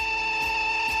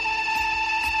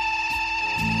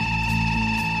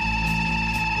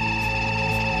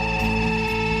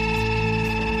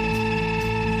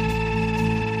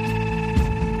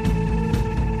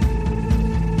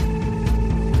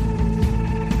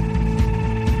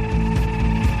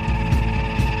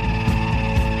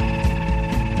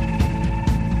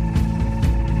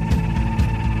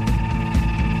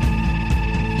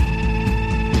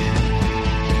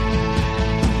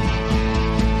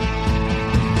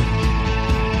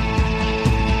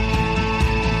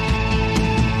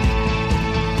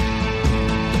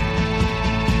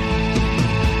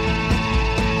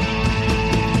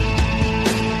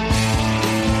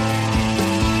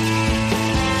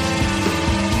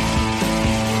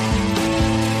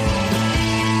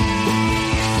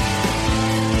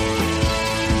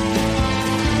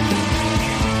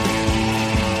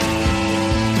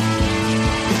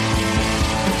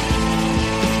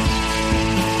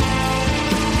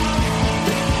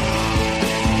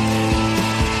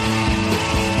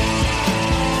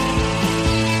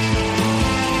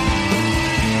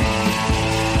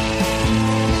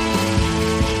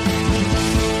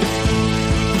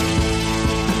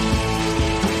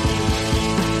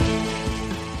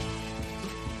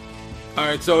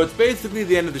 So it's basically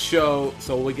the end of the show,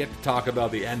 so we get to talk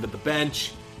about the end of the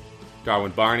bench.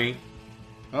 Darwin Barney.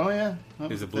 Oh, yeah.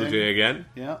 He's a Blue Jay again.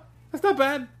 Yeah. That's not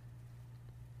bad.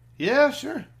 Yeah,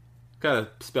 sure. Kind of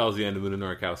spells the end of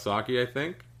Munenori Kawasaki, I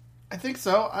think. I think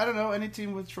so. I don't know. Any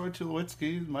team with Troy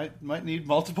Tulowitzki might need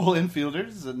multiple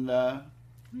infielders. And what are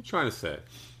you trying to say?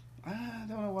 I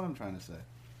don't know what I'm trying to say.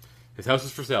 His house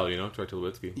is for sale, Troy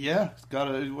Tulowitzki. Yeah, it's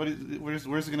got a. Where's he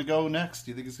going to go next?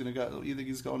 Do you think he's going to go? You think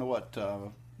he's going to what?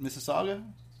 Mississauga?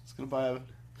 He's going to buy a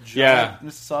giant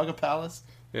Mississauga palace.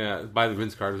 Yeah, buy the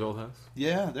Vince Carter's old house.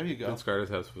 Yeah, there you go. Vince Carter's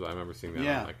house I remember seeing that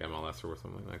on like MLS or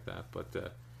something like that.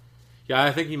 But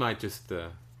I think he might just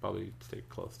probably stay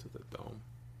close to the dome.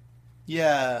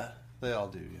 Yeah, they all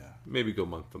do. Yeah, maybe go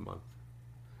month to month.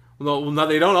 No,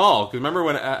 they don't all. Because remember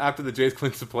when after the Jays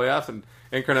clinched the playoffs and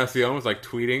Encarnacion was like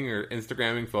tweeting or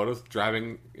Instagramming photos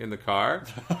driving in the car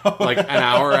like an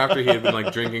hour after he had been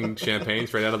like drinking champagne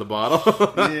straight out of the bottle.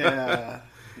 Yeah.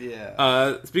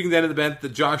 Speaking of the end of the bench, the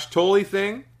Josh Tolley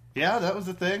thing. Yeah, that was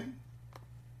the thing.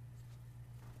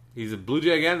 He's a Blue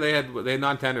Jay again. They had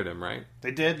non-tendered him, right?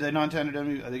 They did. They non-tendered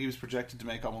him. I think he was projected to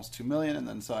make almost $2 million, and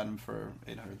then signed him for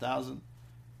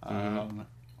 $800,000.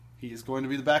 He is going to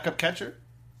be the backup catcher.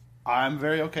 I'm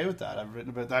very okay with that. I've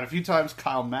written about that a few times.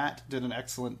 Kyle Matt did an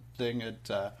excellent thing at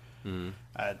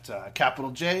Capital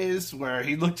Jays, where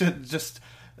he looked at just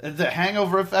the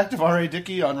hangover effect of R.A.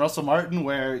 Dickey on Russell Martin,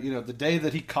 where the day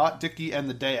that he caught Dickey and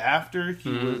the day after he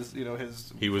was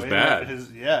he was bad.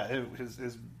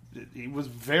 He was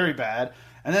very bad.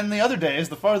 And then the other days,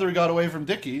 the farther he got away from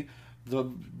Dickey, the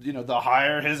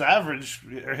higher his average,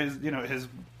 or his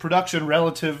production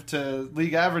relative to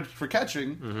league average for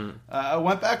catching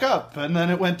went back up, and then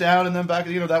it went down, and then back.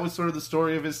 That was sort of the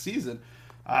story of his season,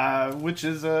 which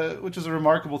is a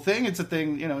remarkable thing. It's a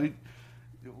thing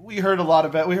we heard a lot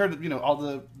about. We heard all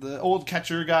the old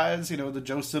catcher guys, the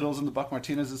Joe Siddles and the Buck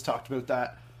Martinez's talked about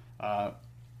that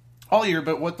all year,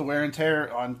 but what the wear and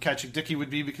tear on catching Dickey would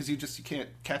be, because you can't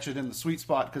catch it in the sweet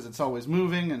spot because it's always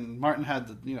moving, and Martin had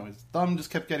his thumb just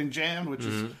kept getting jammed, which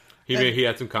is he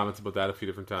had some comments about that a few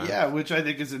different times. Yeah, which I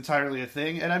think is entirely a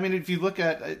thing. And I mean, if you look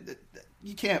at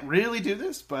you can't really do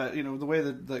this, but the way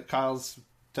that Kyle's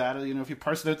data, if you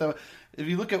parse it out though, if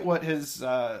you look at what his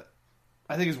I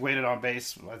think his weighted on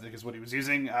base, I think is what he was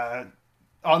using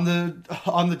on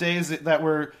the days that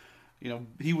were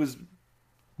he was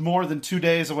more than 2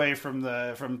 days away from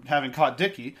having caught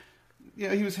Dickey.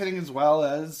 he was hitting as well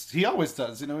as he always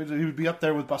does. He would be up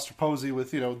there with Buster Posey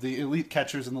with, the elite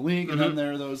catchers in the league. And then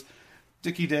there are those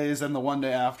Dickie days and the one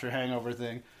day after hangover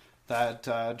thing that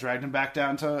dragged him back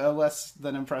down to a less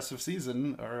than impressive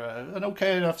season, or an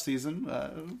okay enough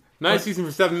season. Nice season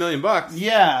for $7 million.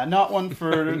 Yeah, not one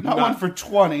for one for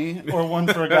 20, or one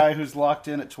for a guy who's locked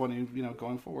in at 20,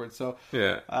 going forward. So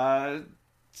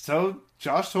so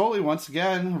Josh Thole once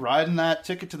again riding that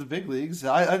ticket to the big leagues.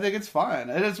 I think it's fine.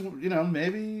 It is,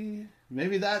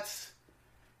 maybe that's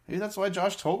why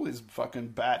Josh Thole's fucking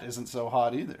bat isn't so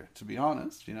hot either. To be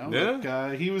honest, he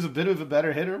was a bit of a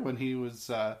better hitter when he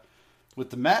was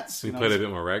with the Mets. He played a bit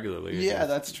more regularly. Yeah,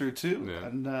 that's true too. Yeah.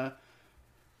 And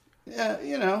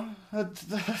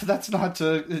that's not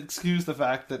to excuse the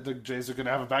fact that the Jays are going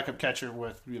to have a backup catcher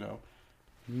with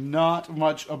not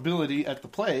much ability at the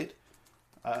plate.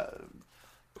 But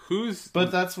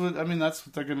that's what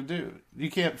they're going to do.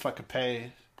 You can't fucking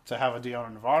pay to have a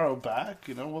Dioner Navarro back.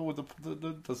 What would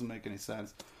that doesn't make any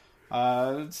sense.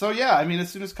 So yeah, as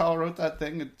soon as Kyle wrote that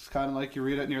thing, it's kind of like you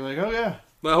read it and you're like, oh yeah.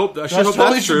 Well, I hope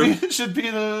that's true. Should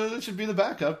be the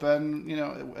backup, and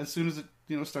as soon as it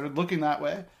started looking that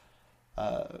way,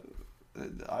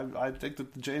 I think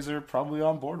that the Jays are probably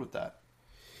on board with that.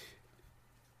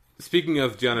 Speaking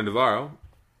of Dioner Navarro,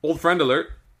 old friend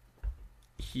alert.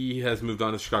 He has moved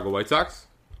on to the Chicago White Sox.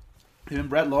 He and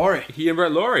Brett Lawrie.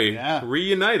 Yeah.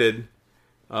 Reunited.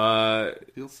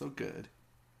 Feels so good.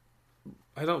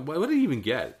 What did he even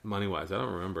get money-wise? I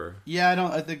don't remember.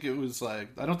 Yeah, I think it was I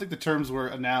don't think the terms were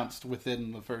announced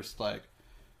within the first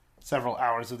several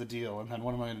hours of the deal. And then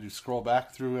what am I going to do? Scroll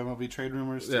back through MLB trade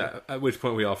rumors? Yeah, at which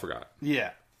point we all forgot.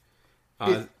 Yeah.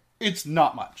 It's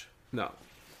not much. No.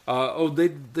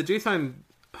 The Jays signed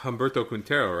Humberto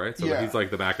Quintero, right? So he's like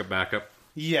the backup.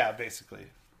 Yeah, basically.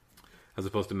 As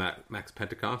opposed to Max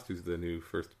Pentecost, who's the new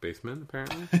first baseman,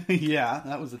 apparently. Yeah,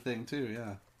 that was a thing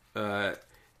too, yeah.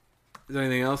 Is there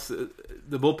anything else?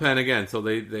 The bullpen, again, so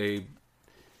they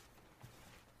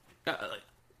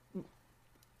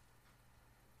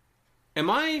am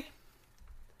I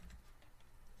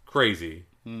crazy?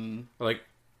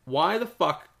 Why the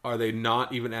fuck are they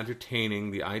not even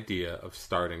entertaining the idea of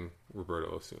starting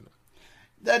Roberto Osuna?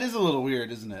 That is a little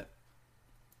weird, isn't it?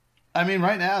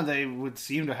 Right now they would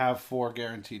seem to have 4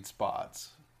 guaranteed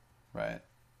spots, right?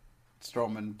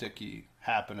 Stroman, Dickey,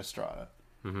 Happ, and Estrada.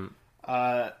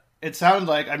 Mm-hmm. It sounded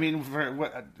like,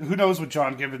 who knows what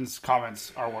John Gibbons'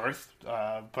 comments are worth,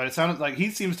 but it sounded like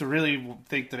he seems to really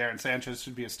think that Aaron Sanchez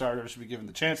should be a starter, should be given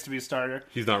the chance to be a starter.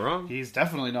 He's not wrong. He's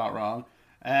definitely not wrong.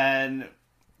 And,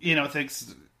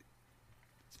 thinks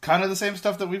kind of the same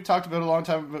stuff that we've talked for a long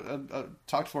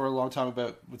time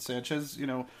about with Sanchez,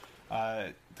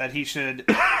 that he should,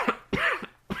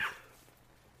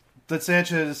 that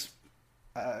Sanchez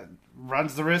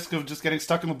runs the risk of just getting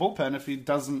stuck in the bullpen if he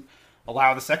doesn't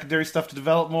allow the secondary stuff to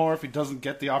develop more, if he doesn't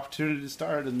get the opportunity to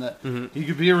start, and that he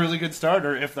could be a really good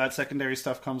starter if that secondary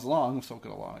stuff comes along. So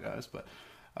good along, guys. But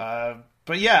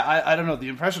yeah, I don't know. The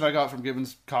impression I got from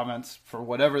Gibbons' comments, for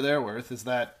whatever they're worth, is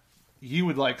that he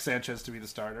would like Sanchez to be the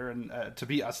starter and to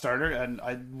be a starter, and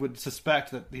I would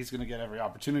suspect that he's going to get every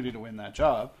opportunity to win that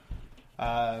job.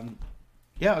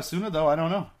 Osuna though, I don't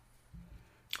know.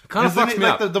 It kind of fucks me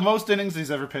up. The most innings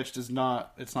he's ever pitched it's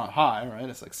not high, right?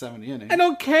 It's like 70 innings. I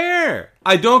don't care.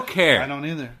 I don't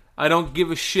either. I don't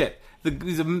give a shit.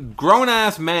 He's a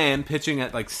grown-ass man pitching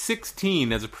at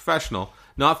 16 as a professional,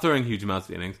 not throwing huge amounts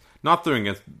of innings, not throwing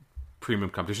against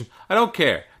premium competition. I don't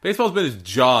care. Baseball's been his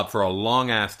job for a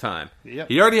long-ass time. Yep.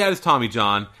 He already had his Tommy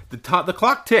John. The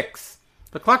clock ticks.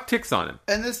 The clock ticks on him.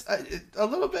 And this, a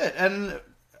little bit. And...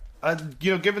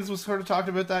 Gibbons was sort of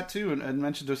talking about that too, and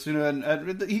mentioned Osuna,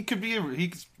 and he could be,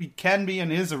 he can be,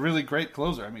 and is a really great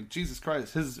closer. Jesus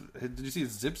Christ, did you see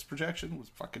his ZiPS projection was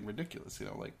fucking ridiculous?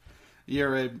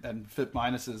 ERA and FIP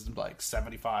minuses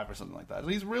 75 or something like that.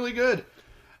 He's really good.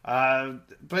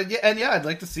 But I'd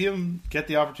like to see him get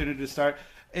the opportunity to start.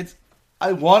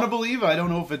 I want to believe, I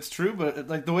don't know if it's true,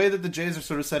 but the way that the Jays are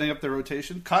sort of setting up their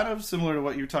rotation, kind of similar to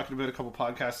what you were talking about a couple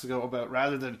podcasts ago about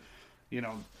rather than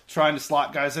trying to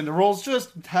slot guys into roles, just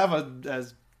have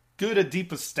as good a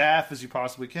deep a staff as you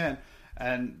possibly can.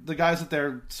 And the guys that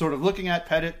they're sort of looking at,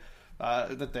 Pettit,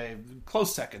 that they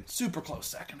close second, super close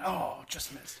second. Oh,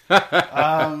 just missed.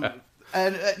 And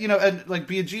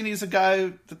Biagini's a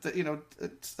guy that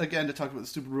it's, again, to talk about the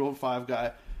stupid Rule of 5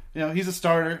 guy. He's a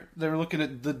starter. They're looking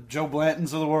at the Joe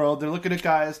Blantons of the world. They're looking at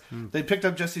guys. They picked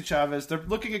up Jesse Chavez. They're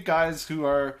looking at guys who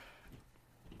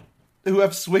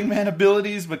have swingman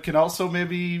abilities, but can also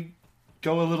maybe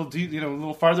go a little deep, a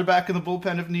little farther back in the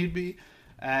bullpen if need be.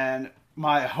 And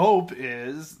my hope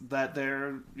is that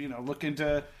they're, looking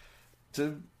to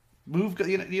to move.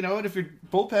 You know, and if your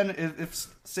bullpen, if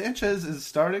Sanchez is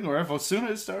starting or if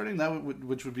Osuna is starting,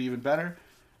 which would be even better.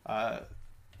 And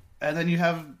then you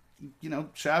have, you know,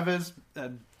 Chavez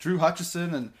and Drew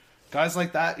Hutchison and guys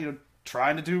like that, you know,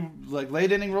 trying to do like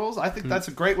late inning roles. I think that's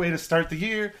a great way to start the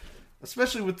year,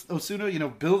 especially with Osuna. You know,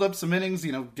 build up some innings.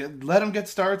 You know, let him get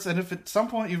starts. And if at some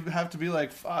point you have to be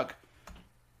like, fuck,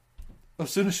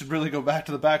 Osuna should really go back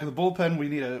to the back of the bullpen.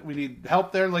 We need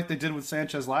help there, like they did with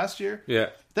Sanchez last year. Yeah.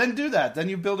 Then do that. Then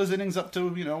you build his innings up to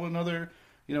another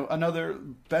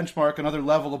benchmark, another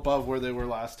level above where they were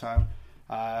last time.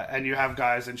 And you have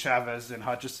guys in Chavez and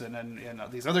Hutchison and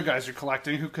these other guys you're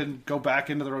collecting who can go back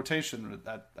into the rotation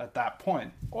at that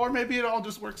point. Or maybe it all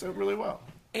just works out really well.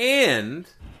 And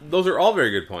those are all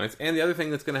very good points. And the other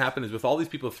thing that's going to happen is with all these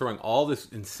people throwing all this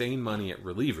insane money at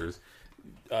relievers,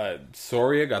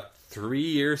 Soria got 3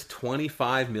 years,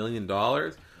 $25 million,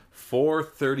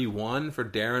 $431 for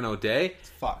Darren O'Day. It's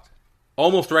fucked.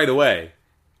 Almost right away,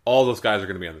 all those guys are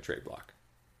going to be on the trade block.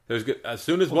 As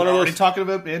soon as one of those, already talking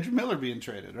about Andrew Miller being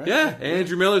traded, right? Yeah,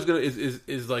 Andrew Miller's is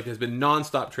has been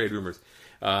nonstop trade rumors.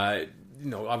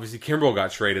 Obviously Kimbrel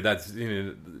got traded. That's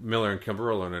Miller and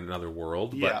Kimbrel are in another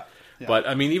world. But, but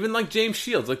I mean, even like James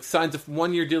Shields, like signs a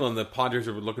 1-year deal, and the Padres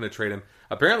are looking to trade him.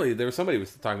 Apparently, there was somebody who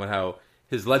was talking about how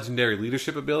his legendary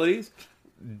leadership abilities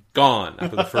gone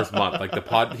after the first month. Like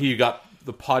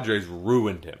the Padres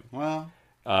ruined him. Well,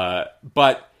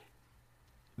 but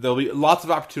there'll be lots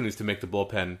of opportunities to make the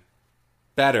bullpen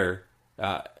better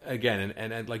again.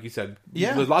 And like you said,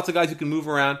 there's lots of guys who can move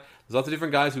around. There's lots of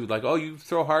different guys who would like, oh, you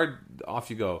throw hard, off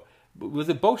you go. Was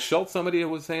it Bo Schultz? Somebody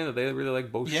was saying that they really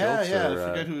like Bo Schultz. Yeah. I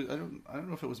forget who. I don't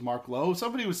know if it was Mark Lowe.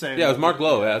 Somebody was saying. Yeah, it was Mark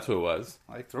Lowe. Yeah, that's who it was.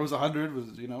 Like throws 100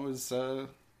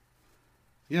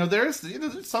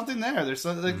 there's something there. There's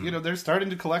something, they're starting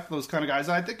to collect those kind of guys.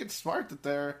 And I think it's smart that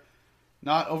they're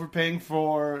not overpaying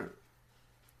for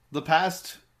the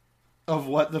past of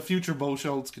what the future Bo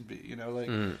Schultz could be.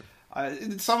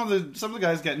 Some of the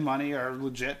guys getting money are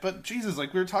legit, but Jesus,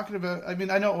 like we were talking about. I mean,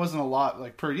 I know it wasn't a lot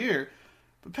like per year,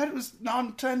 but Pettit was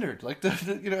non-tendered, like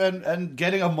and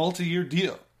getting a multi-year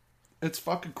deal. It's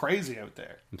fucking crazy out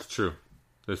there. It's true.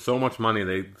 There's so much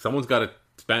money. Someone's got to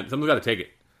spend. Someone's got to take it.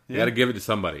 You got to give it to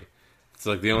somebody. It's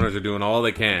like the owners are doing all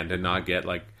they can to not get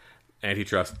like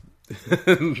antitrust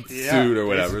sued or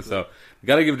whatever. Basically. So you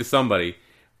got to give it to somebody.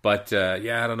 But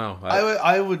I don't know.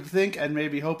 I would think and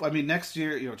maybe hope. I mean, next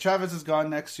year, Chavez is gone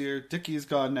next year. Dickey is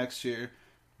gone next year.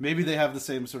 Maybe they have the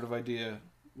same sort of idea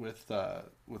with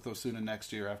Osuna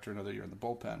next year after another year in the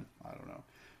bullpen. I don't know.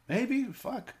 Maybe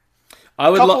fuck. I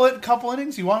would couple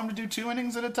innings. You want him to do 2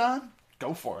 innings at a time?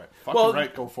 Go for it.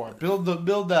 Go for it. Build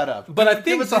that up. But I think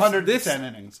give us 110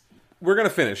 innings. We're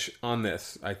gonna finish on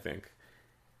this. I think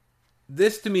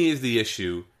this to me is the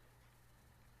issue.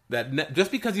 That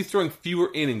just because he's throwing fewer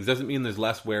innings doesn't mean there's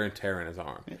less wear and tear in his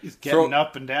arm. He's getting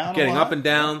up and down. Up and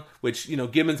down, which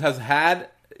Gibbons has had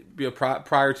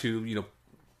prior to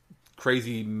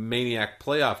crazy maniac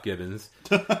playoff Gibbons.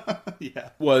 Yeah,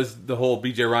 was the whole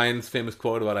B.J. Ryan's famous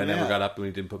quote about "I never got up when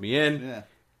he didn't put me in." Yeah.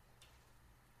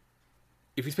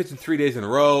 If he's pitching 3 days in a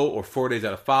row or 4 days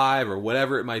out of 5 or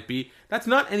whatever it might be, that's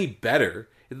not any better.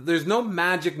 There's no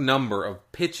magic number of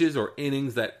pitches or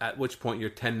innings at which point your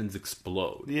tendons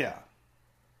explode. Yeah.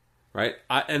 Right?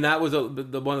 And that was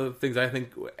one of the things I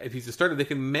think, if he's a starter, they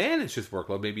can manage his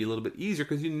workload maybe a little bit easier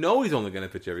because he's only going to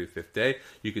pitch every 5th day.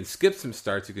 You can skip some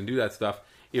starts. You can do that stuff.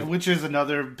 Which is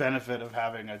another benefit of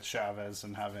having a Chavez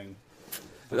and having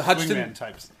the Hutchison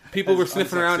types. People were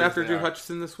sniffing around after Drew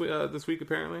Hutchison this week,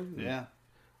 apparently. Yeah.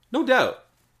 No doubt.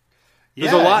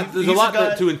 There's a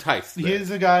lot to entice. There.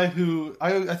 He's a guy who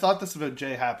I thought this about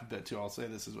Jay Happ a bit too. I'll say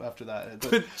this after that.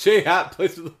 But Jay Happ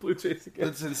plays for the Blue Jays again.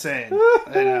 That's insane.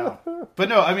 I know, but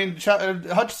no. I mean,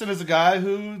 Hutchison is a guy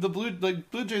who the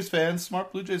Blue Jays fans,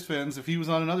 smart Blue Jays fans, if he was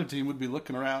on another team, would be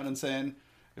looking around and saying,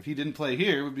 if he didn't play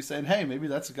here, would be saying, hey, maybe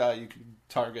that's a guy you can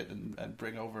target and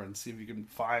bring over and see if you can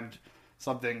find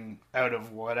something out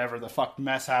of whatever the fuck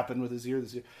mess happened with his ear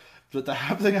this year. But the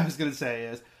thing I was going to say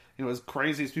is, as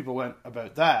crazy as people went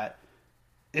about that,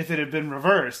 if it had been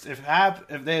reversed, if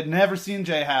they had never seen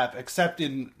Jay Happ except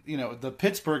in the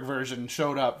Pittsburgh version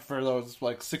showed up for those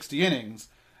 60 innings,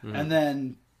 and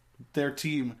then their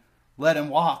team let him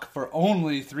walk for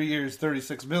only 3 years,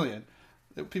 $36 million,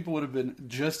 people would have been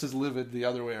just as livid the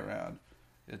other way around.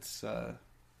 It's a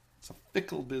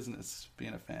fickle business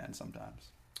being a fan sometimes.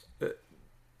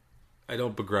 I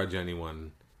don't begrudge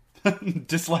anyone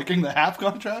disliking the Happ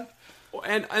contract.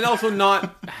 And also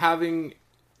not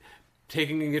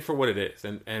taking it for what it is,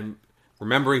 and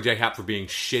remembering Jay Happ for being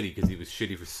shitty because he was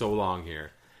shitty for so long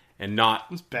here, and not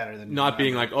it was better than not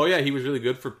being like, oh yeah, he was really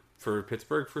good for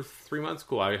Pittsburgh for 3 months.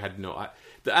 Cool. I had no.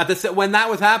 When that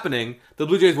was happening, the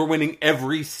Blue Jays were winning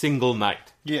every single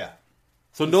night. Yeah.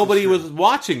 So nobody was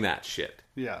watching that shit.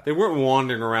 Yeah. They weren't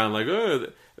wandering around like, oh.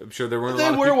 I'm sure there weren't.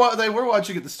 They were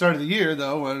watching at the start of the year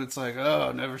though, when it's like,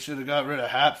 oh, never should have got rid of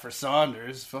Happ for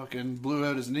Saunders. Fucking blew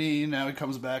out his knee. Now he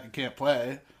comes back and can't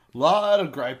play. A lot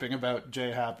of griping about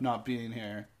J Happ not being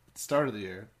here at the start of the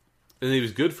year. And he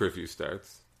was good for a few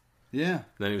starts. Yeah. And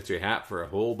then he was J Happ for a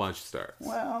whole bunch of starts.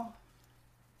 Well,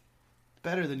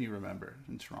 better than you remember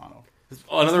in Toronto.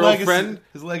 Another old friend.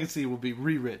 His legacy will be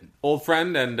rewritten. Old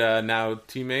friend and now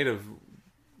teammate of,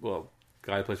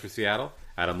 guy who plays for Seattle,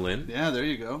 Adam Lind. Yeah, there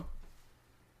you go.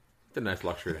 It's a nice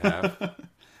luxury to have.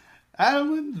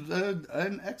 Adam Lind,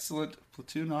 an excellent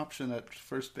platoon option at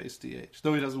first base DH.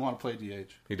 Though he doesn't want to play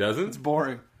DH. He doesn't? It's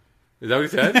boring. Is that what he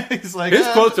said? He's like, his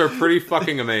quotes are pretty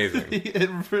fucking amazing. It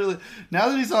really, now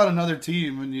that he's on another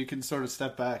team and you can sort of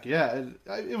step back, yeah,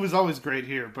 it was always great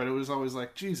here, but it was always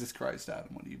like, Jesus Christ,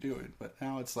 Adam, what are you doing? But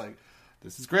now it's like,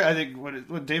 this is great. I think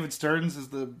what David Stearns is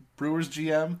the Brewers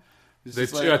GM.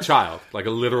 It's like, a child, like a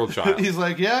literal child. He's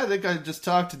like, yeah, I think I just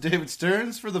talked to David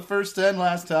Stearns for the first and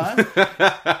last time.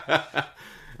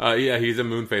 Yeah, he's a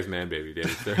moon-faced man, baby,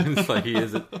 David Stearns. Like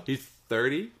he's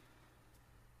 30.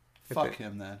 Fuck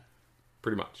him, then.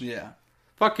 Pretty much. Yeah.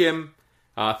 Fuck him.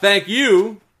 Thank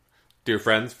you, dear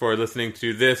friends, for listening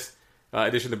to this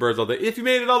edition of the Birds All Day. If you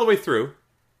made it all the way through,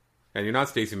 and you're not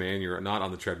Stacey May and you're not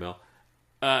on the treadmill,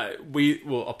 we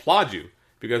will applaud you.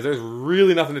 Because there's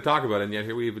really nothing to talk about, and yet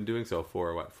here we've been doing so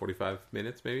for, 45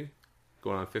 minutes, maybe?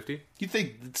 Going on 50? You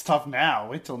think it's tough now.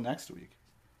 Wait till next week.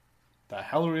 The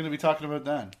hell are we going to be talking about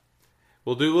then?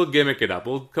 We'll gimmick it up.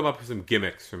 We'll come up with some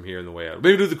gimmicks from here on the way out.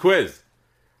 Maybe do the quiz.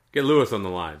 Get Lewis on the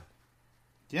line.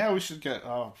 Yeah, we should get...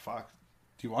 Oh, fuck.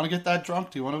 Do you want to get that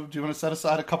drunk? Do you want to set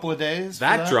aside a couple of days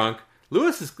that drunk?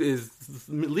 Lewis is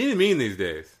lean and mean these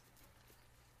days.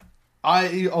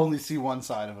 I only see one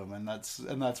side of him, and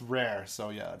that's rare. So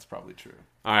yeah, that's probably true.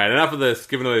 All right, enough of this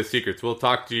giving away the secrets. We'll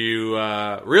talk to you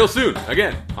real soon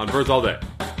again on Birds All Day.